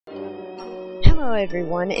Hello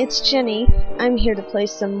everyone, it's Jenny. I'm here to play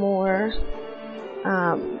some more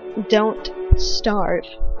Don't Starve.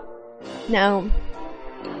 Now,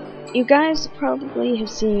 you guys probably have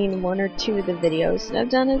seen one or two of the videos that I've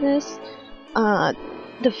done of this.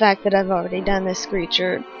 The fact that I've already done this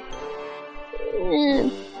creature.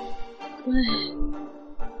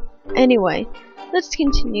 Anyway, let's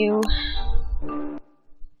continue.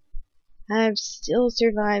 I've still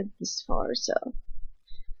survived this far, so.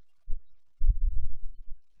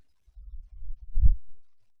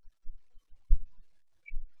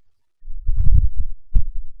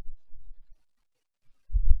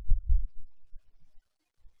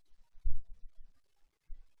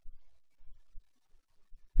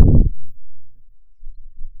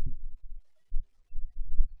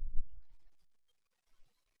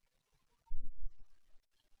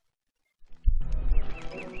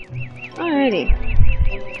 Alrighty.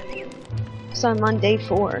 So I'm on day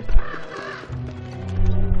 4.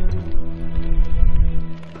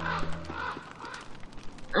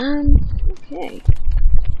 Okay.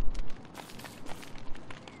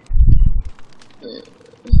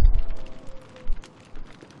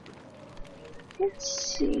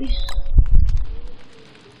 Let's see.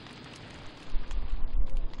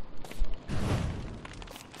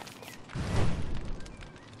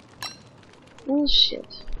 Oh shit.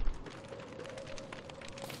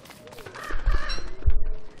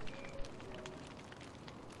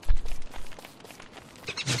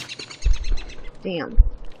 Damn.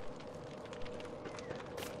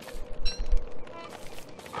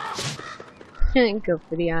 Go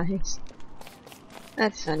for the eyes.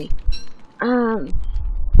 That's funny. I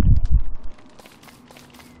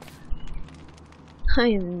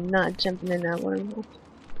am not jumping in that wormhole.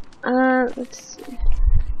 Let's see.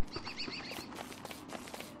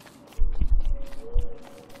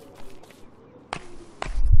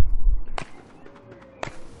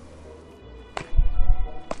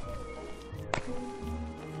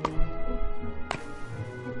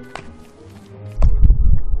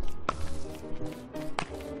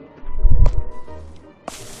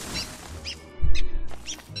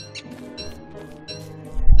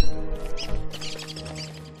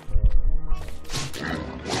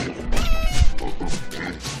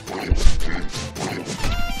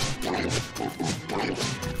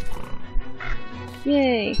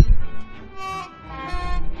 Yay!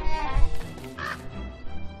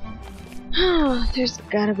 There's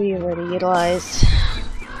gotta be a way to utilize.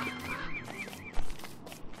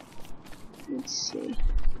 Let's see.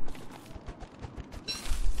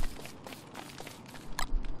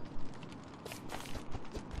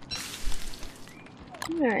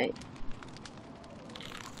 Alright.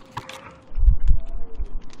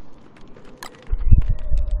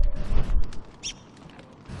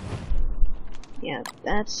 Yeah,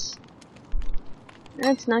 that's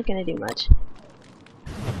not gonna do much.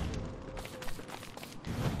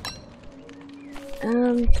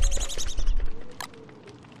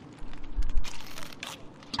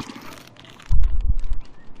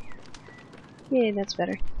 Yeah, that's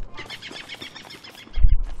better.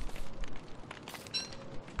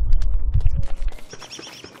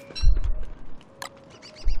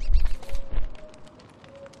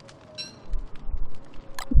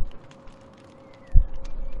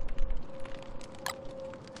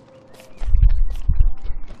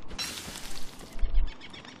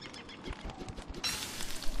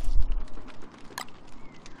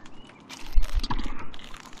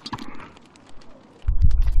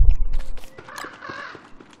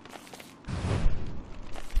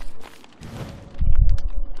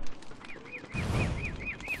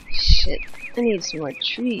 Shit, I need some more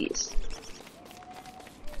trees.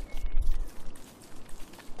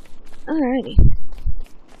 Alrighty.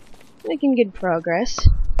 Making good progress.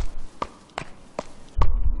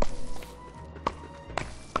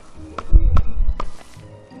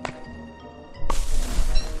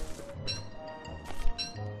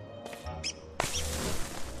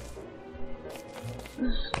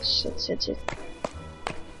 Shit.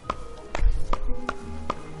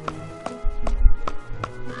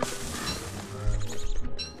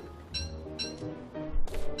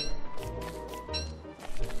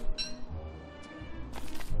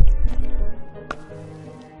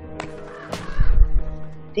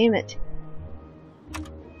 Damn it.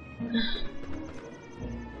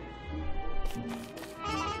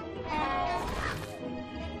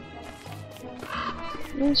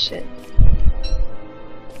 Oh shit.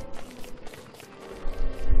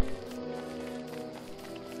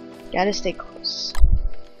 Gotta stay close.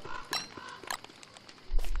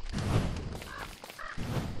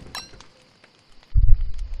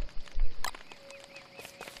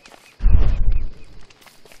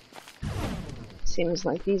 Seems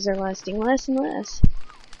like these are lasting less and less.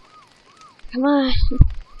 Come on.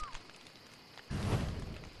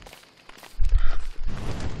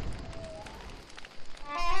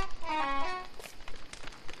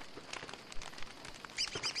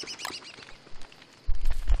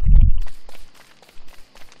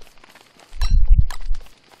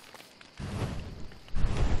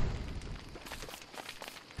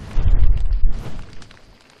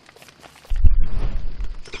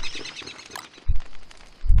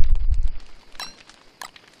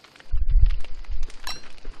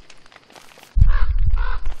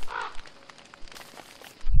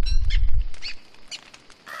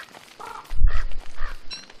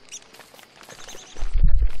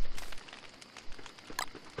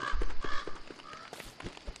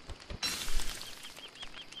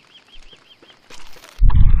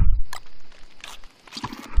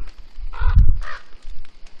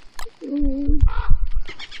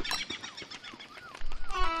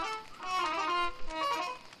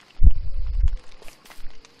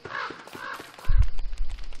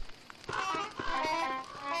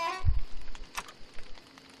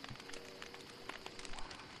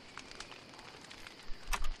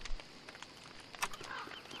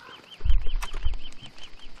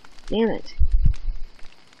 Damn it.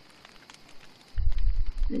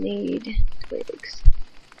 I need twigs.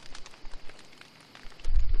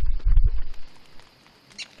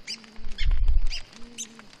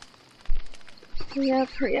 Hurry up,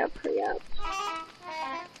 hurry up, hurry up.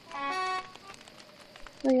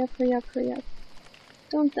 Hurry up, hurry up, hurry up.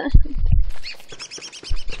 Don't die.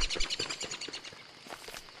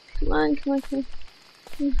 Come on, come on, come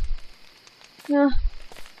on. No,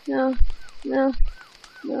 no, no,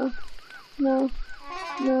 no, no,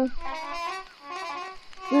 no,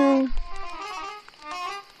 no.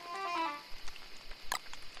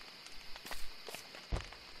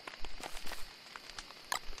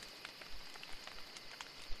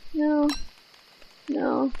 No,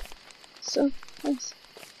 no, so close.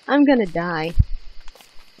 I'm gonna die,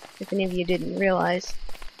 if any of you didn't realize.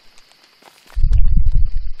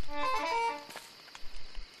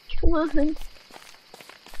 Come on.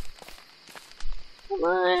 Come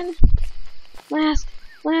on. Last,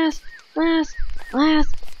 last, last,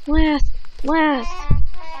 last, last, last. Last.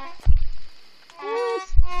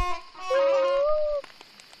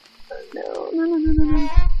 No, no, no, no, no, no.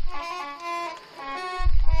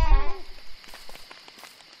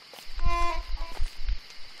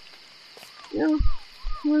 No,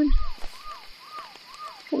 come on.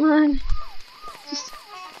 Come on. Just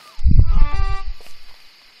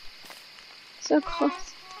so close.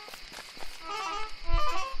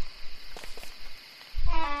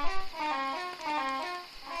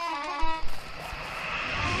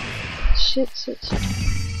 Shit, shit, shit.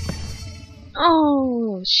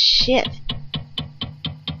 Oh, shit.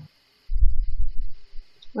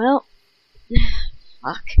 Well,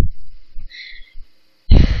 fuck.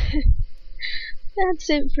 That's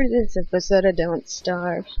it for this episode of Don't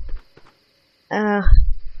Starve.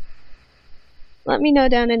 Let me know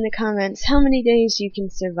down in the comments how many days you can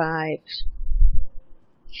survive.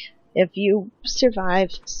 If you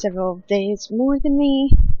survive several days more than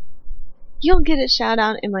me, you'll get a shout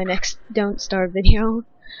out in my next Don't Starve video.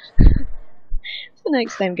 Till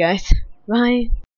next time, guys. Bye.